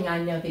 another thing I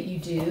know that you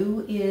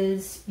do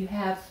is you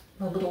have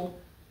the little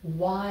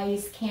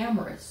Wise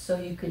cameras, so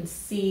you can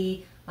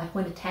see like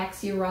when a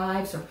taxi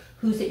arrives or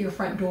who's at your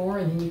front door,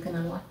 and then you can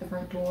unlock the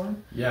front door.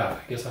 Yeah,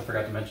 I guess I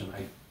forgot to mention,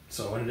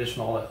 so in addition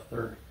to all the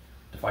other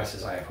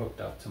devices I have hooked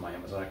up to my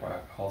Amazon Echo,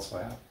 I also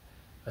have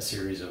a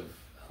series of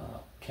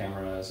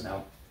cameras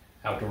and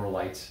outdoor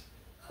lights.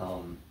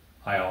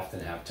 I often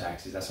have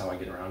taxis. That's how I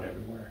get around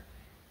everywhere.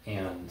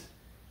 And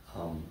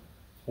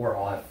or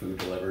I'll have food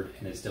delivered,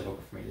 and it's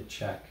difficult for me to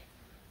check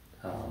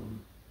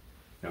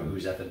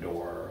who's at the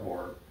door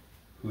or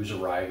who's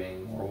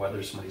arriving or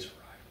whether somebody's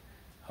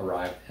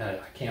arrived. And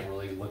I can't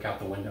really look out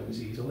the window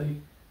as easily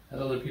as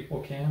other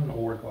people can,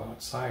 or go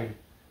outside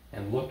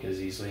and look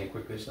as easily and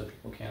quickly as other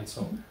people can.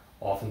 So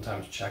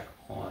oftentimes check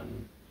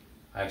on,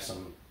 I have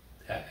some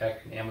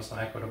Amazon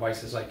Echo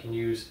devices I can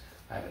use.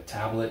 I have a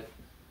tablet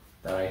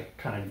that I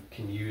kind of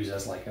can use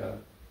as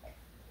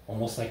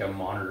almost like a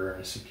monitor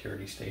and a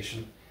security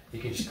station. You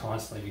can just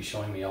constantly be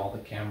showing me all the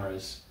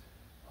cameras,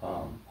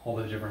 all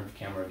the different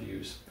camera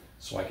views,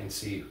 so I can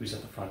see who's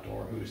at the front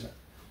door, who's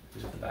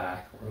at the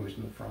back, or who's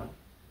in the front.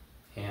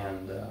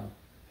 And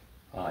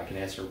I can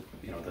answer,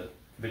 the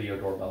video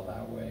doorbell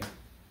that way.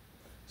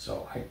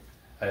 So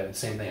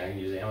same thing, I can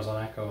use the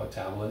Amazon Echo, a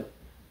tablet,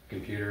 a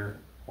computer,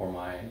 or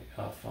my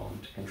phone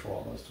to control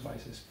all those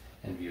devices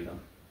and view them.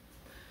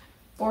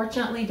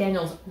 Fortunately,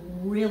 Daniel's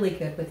really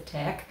good with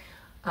tech.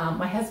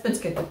 My husband's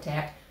good with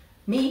tech.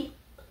 Me,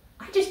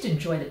 I just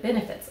enjoy the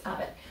benefits of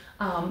it.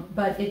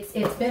 But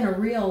it's been a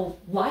real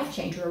life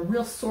changer, a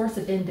real source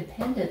of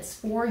independence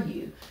for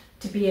you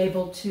to be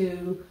able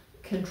to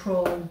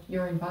control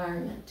your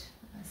environment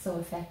so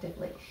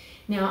effectively.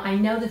 Now, I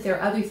know that there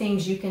are other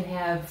things you can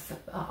have,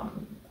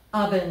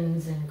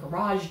 ovens and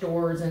garage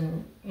doors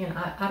and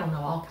I don't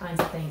know, all kinds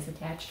of things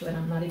attached to it.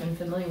 I'm not even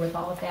familiar with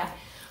all of that,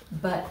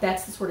 but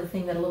that's the sort of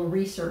thing that a little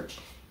research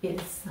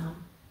is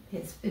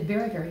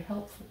very, very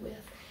helpful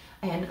with.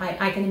 And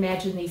I can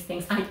imagine these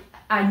things.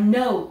 I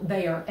know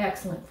they are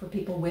excellent for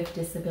people with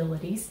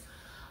disabilities.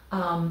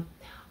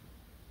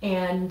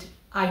 And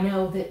I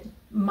know that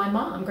my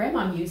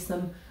grandmom used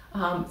them.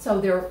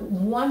 So they're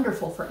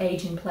wonderful for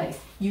age in place.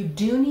 You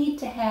do need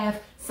to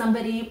have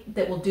somebody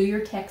that will do your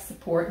tech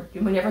support.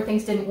 Whenever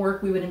things didn't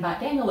work, we would invite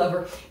Daniel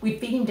over. We'd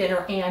feed him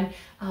dinner, and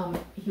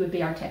he would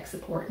be our tech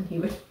support. And he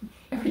would,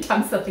 every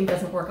time something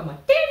doesn't work, I'm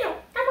like, Daniel,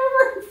 come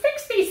over and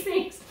fix these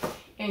things.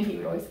 And he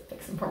would always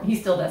fix them for me. He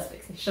still does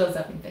fix them. He shows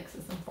up and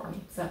fixes them for me.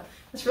 So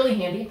it's really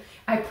handy.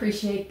 I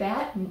appreciate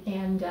that.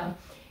 And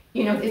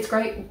it's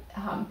great.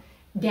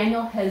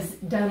 Daniel has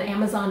done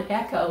Amazon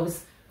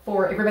Echoes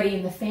for everybody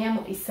in the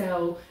family.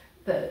 So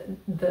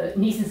the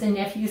nieces and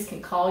nephews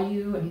can call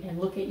you and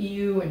look at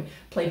you and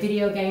play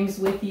video games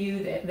with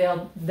you.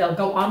 They'll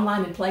go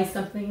online and play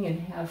something and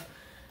have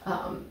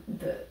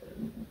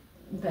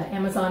the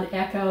Amazon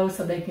Echo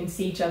so they can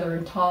see each other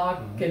and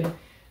talk. And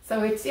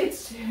so it's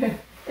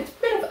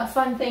been a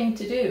fun thing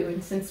to do,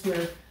 and since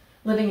we're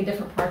living in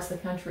different parts of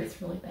the country,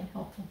 it's really been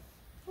helpful.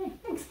 Hey,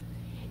 thanks.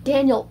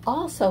 Daniel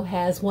also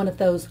has one of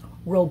those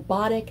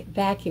robotic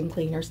vacuum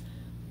cleaners,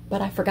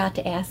 but I forgot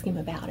to ask him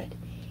about it.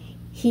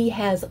 He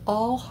has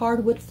all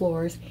hardwood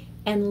floors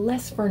and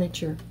less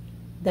furniture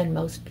than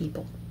most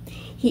people.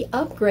 He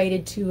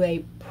upgraded to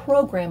a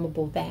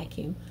programmable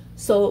vacuum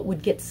so it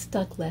would get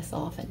stuck less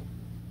often.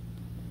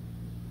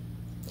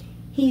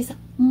 He's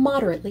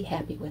moderately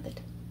happy with it.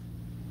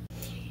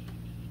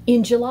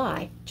 In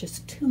July,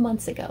 just 2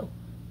 months ago,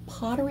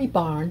 Pottery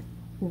Barn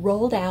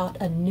rolled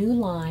out a new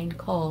line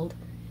called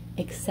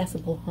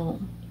Accessible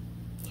Home.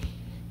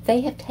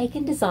 They have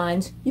taken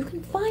designs you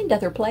can find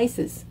other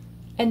places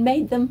and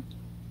made them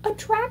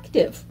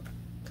attractive.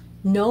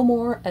 No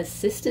more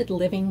assisted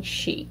living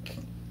chic.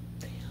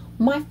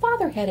 My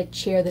father had a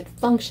chair that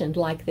functioned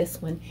like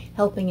this one,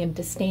 helping him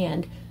to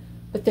stand,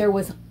 but there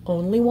was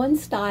only one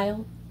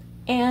style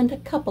and a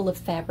couple of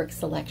fabric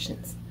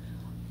selections.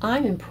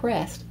 I'm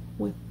impressed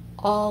with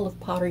all of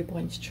Pottery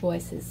Barn's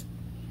choices.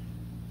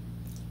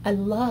 I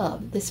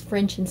love this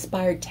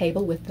French-inspired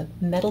table with the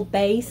metal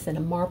base and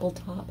a marble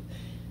top.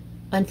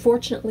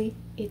 Unfortunately,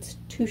 it's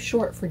too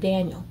short for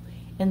Daniel,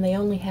 and they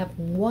only have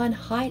one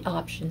height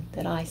option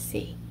that I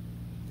see.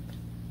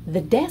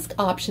 The desk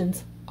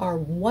options are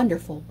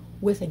wonderful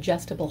with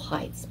adjustable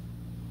heights.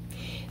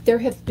 There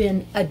have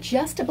been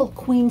adjustable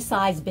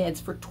queen-size beds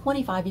for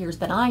 25 years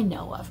that I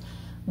know of,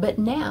 but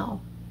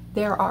now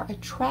there are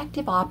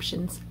attractive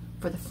options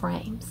for the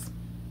frames.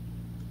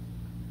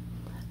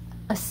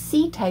 A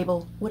C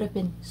table would have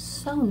been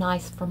so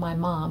nice for my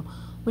mom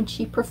when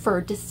she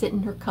preferred to sit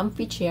in her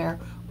comfy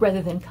chair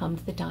rather than come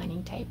to the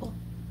dining table.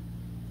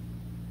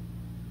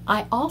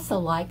 I also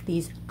like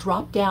these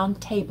drop-down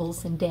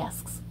tables and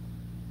desks.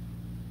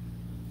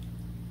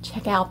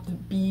 Check out the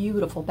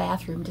beautiful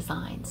bathroom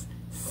designs,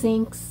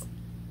 sinks,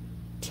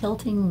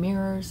 tilting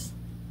mirrors,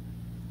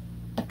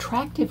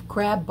 attractive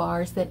grab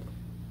bars that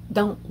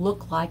don't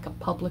look like a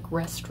public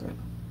restroom.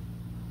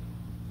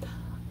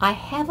 I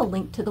have a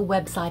link to the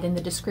website in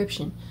the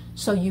description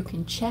so you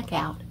can check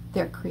out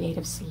their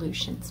creative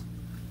solutions.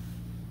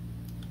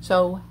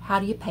 So how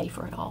do you pay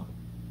for it all?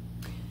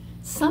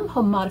 Some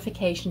home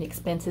modification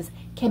expenses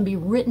can be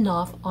written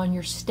off on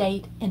your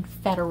state and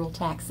federal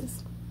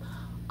taxes.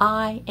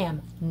 I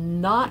am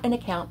not an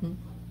accountant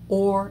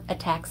or a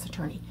tax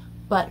attorney,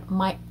 but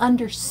my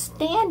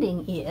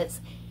understanding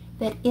is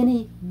that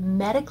any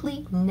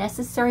medically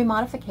necessary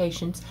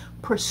modifications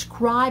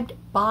prescribed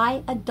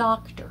by a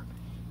doctor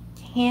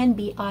can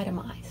be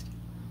itemized.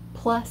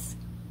 Plus,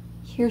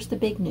 here's the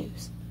big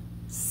news.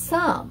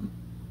 Some,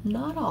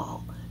 not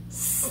all,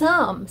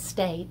 some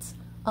states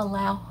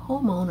allow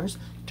homeowners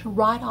to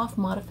write off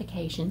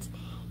modifications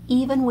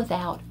even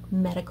without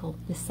medical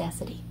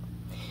necessity.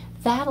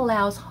 That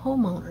allows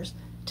homeowners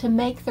to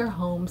make their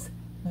homes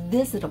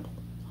visitable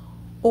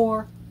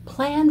or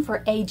plan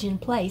for age in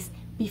place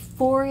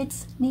before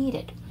it's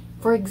needed.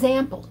 For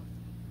example,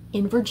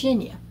 in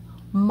Virginia,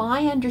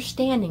 my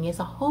understanding is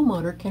a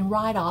homeowner can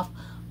write off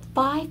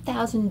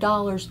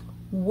 $5,000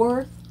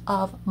 worth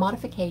of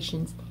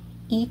modifications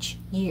each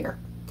year,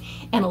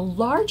 and a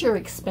larger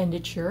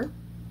expenditure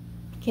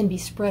can be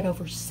spread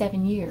over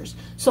 7 years.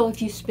 So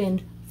if you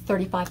spend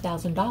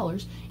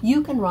 $35,000,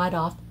 you can write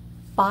off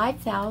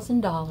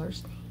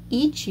 $5,000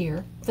 each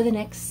year for the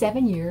next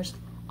 7 years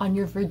on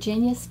your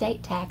Virginia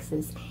state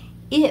taxes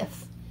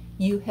if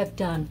you have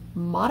done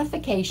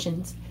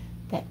modifications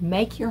that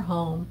make your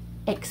home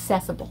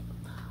accessible.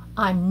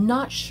 I'm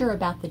not sure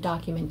about the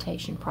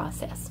documentation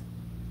process.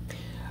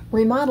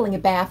 Remodeling a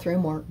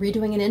bathroom or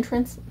redoing an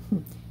entrance?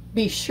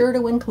 Be sure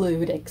to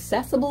include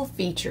accessible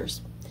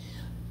features.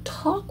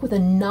 Talk with a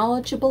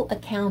knowledgeable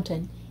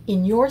accountant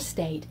in your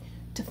state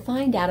to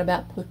find out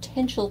about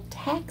potential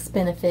tax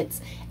benefits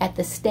at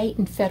the state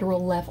and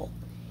federal level.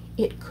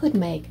 It could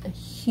make a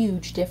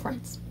huge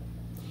difference.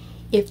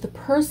 If the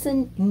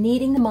person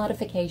needing the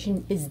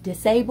modification is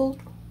disabled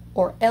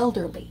or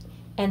elderly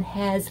and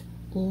has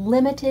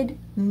limited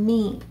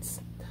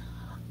means,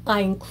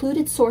 I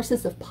included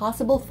sources of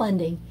possible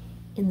funding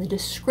in the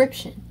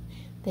description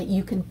that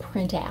you can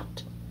print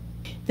out.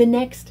 The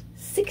next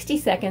 60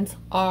 seconds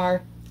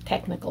are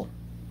technical.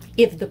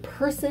 If the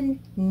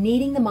person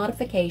needing the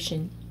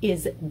modification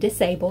is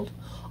disabled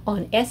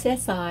on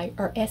SSI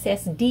or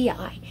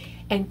SSDI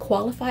and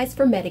qualifies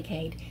for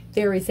Medicaid,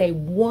 there is a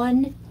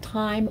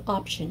one-time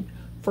option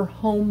for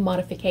home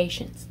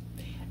modifications.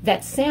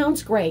 That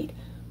sounds great,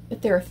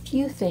 but there are a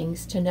few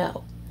things to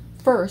know.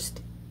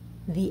 First,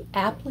 the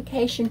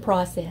application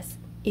process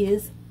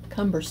is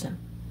cumbersome,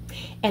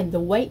 and the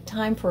wait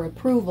time for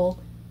approval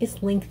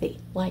is lengthy,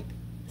 like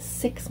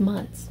 6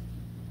 months.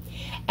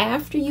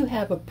 After you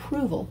have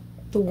approval,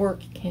 the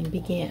work can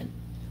begin,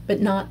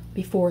 but not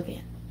before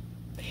then.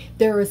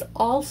 There is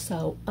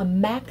also a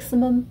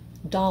maximum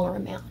dollar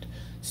amount,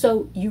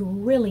 so you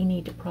really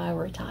need to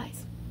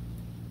prioritize.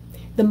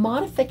 The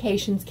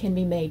modifications can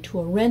be made to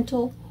a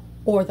rental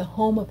or the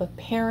home of a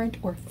parent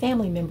or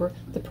family member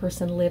the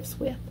person lives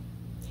with.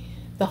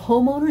 The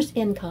homeowner's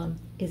income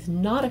is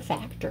not a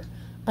factor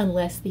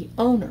unless the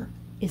owner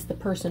is the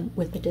person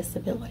with the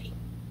disability.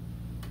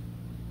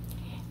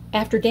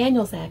 After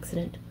Daniel's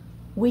accident,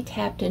 we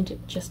tapped into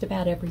just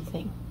about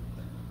everything.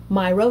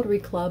 My Rotary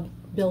Club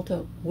built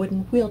a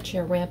wooden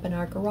wheelchair ramp in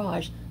our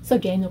garage so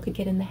Daniel could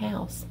get in the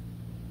house.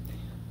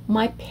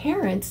 My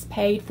parents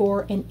paid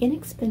for an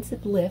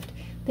inexpensive lift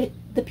that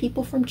the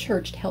people from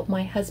church helped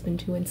my husband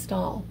to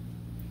install.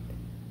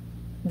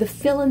 The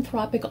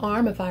philanthropic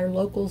arm of our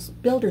local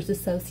Builders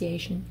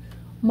Association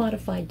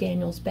modified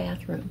Daniel's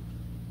bathroom.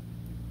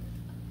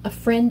 A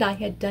friend I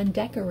had done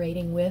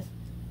decorating with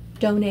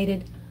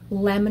donated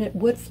laminate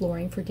wood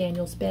flooring for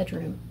Daniel's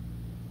bedroom,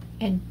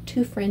 and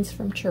 2 friends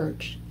from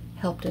church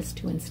helped us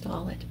to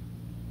install it.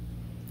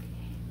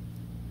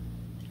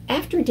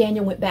 After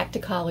Daniel went back to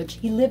college,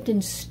 he lived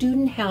in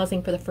student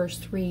housing for the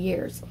first 3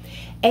 years.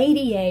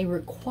 ADA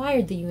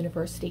required the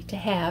university to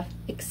have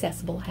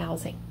accessible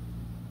housing.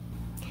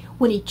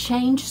 When he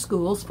changed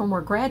schools for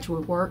more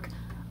graduate work,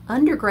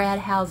 undergrad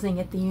housing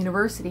at the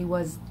university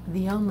was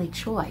the only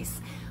choice,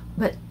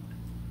 but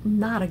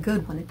not a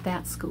good one at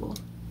that school.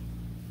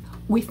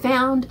 We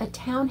found a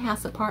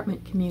townhouse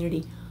apartment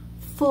community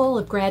full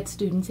of grad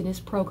students in his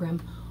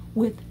program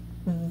with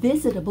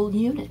visitable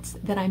units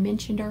that I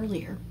mentioned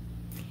earlier.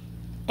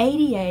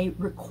 ADA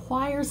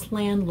requires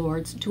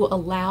landlords to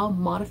allow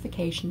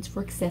modifications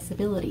for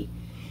accessibility.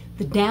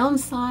 The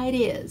downside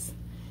is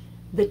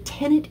the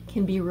tenant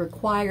can be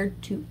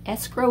required to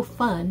escrow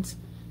funds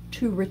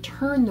to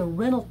return the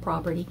rental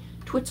property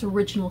to its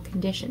original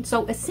condition.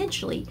 So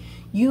essentially,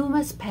 you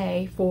must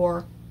pay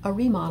for a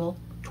remodel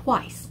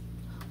twice,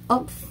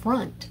 up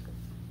front,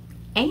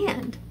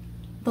 and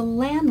the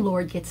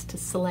landlord gets to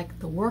select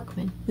the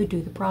workmen who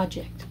do the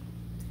project.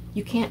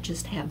 You can't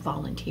just have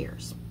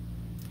volunteers.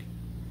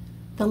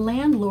 The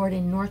landlord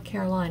in North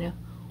Carolina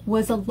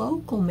was a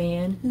local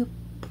man who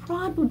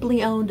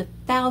probably owned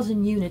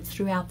 1,000 units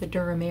throughout the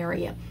Durham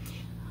area.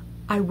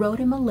 I wrote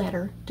him a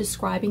letter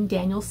describing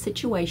Daniel's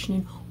situation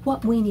and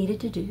what we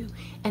needed to do,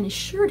 and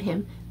assured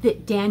him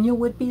that Daniel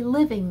would be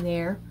living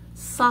there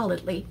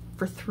solidly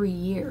for 3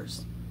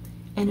 years,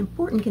 an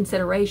important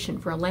consideration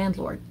for a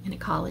landlord in a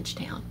college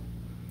town.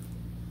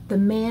 The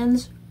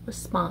man's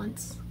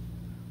response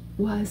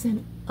was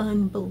an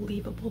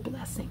unbelievable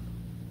blessing.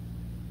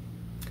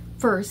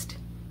 First,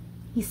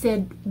 he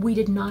said we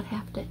did not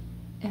have to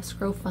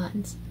escrow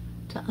funds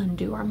to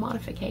undo our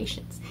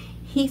modifications.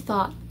 He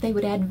thought they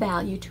would add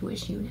value to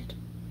his unit.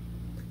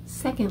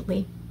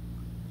 Secondly,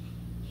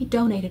 he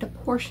donated a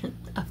portion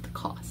of the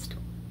cost.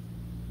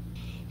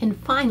 And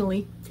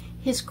finally,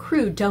 his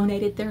crew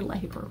donated their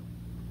labor.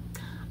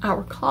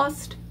 Our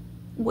cost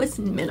was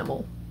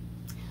minimal.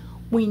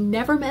 We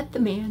never met the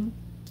man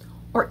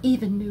or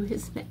even knew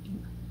his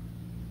name.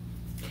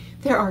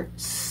 There are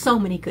so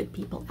many good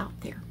people out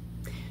there.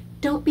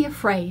 Don't be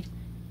afraid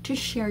to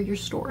share your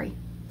story,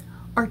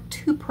 or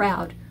too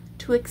proud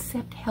to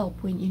accept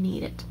help when you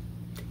need it.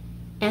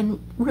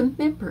 And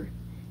remember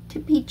to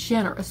be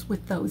generous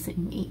with those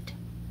in need.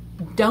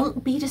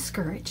 Don't be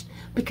discouraged,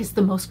 because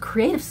the most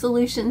creative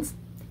solutions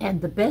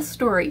and the best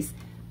stories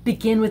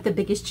begin with the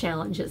biggest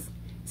challenges.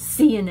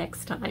 See you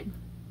next time.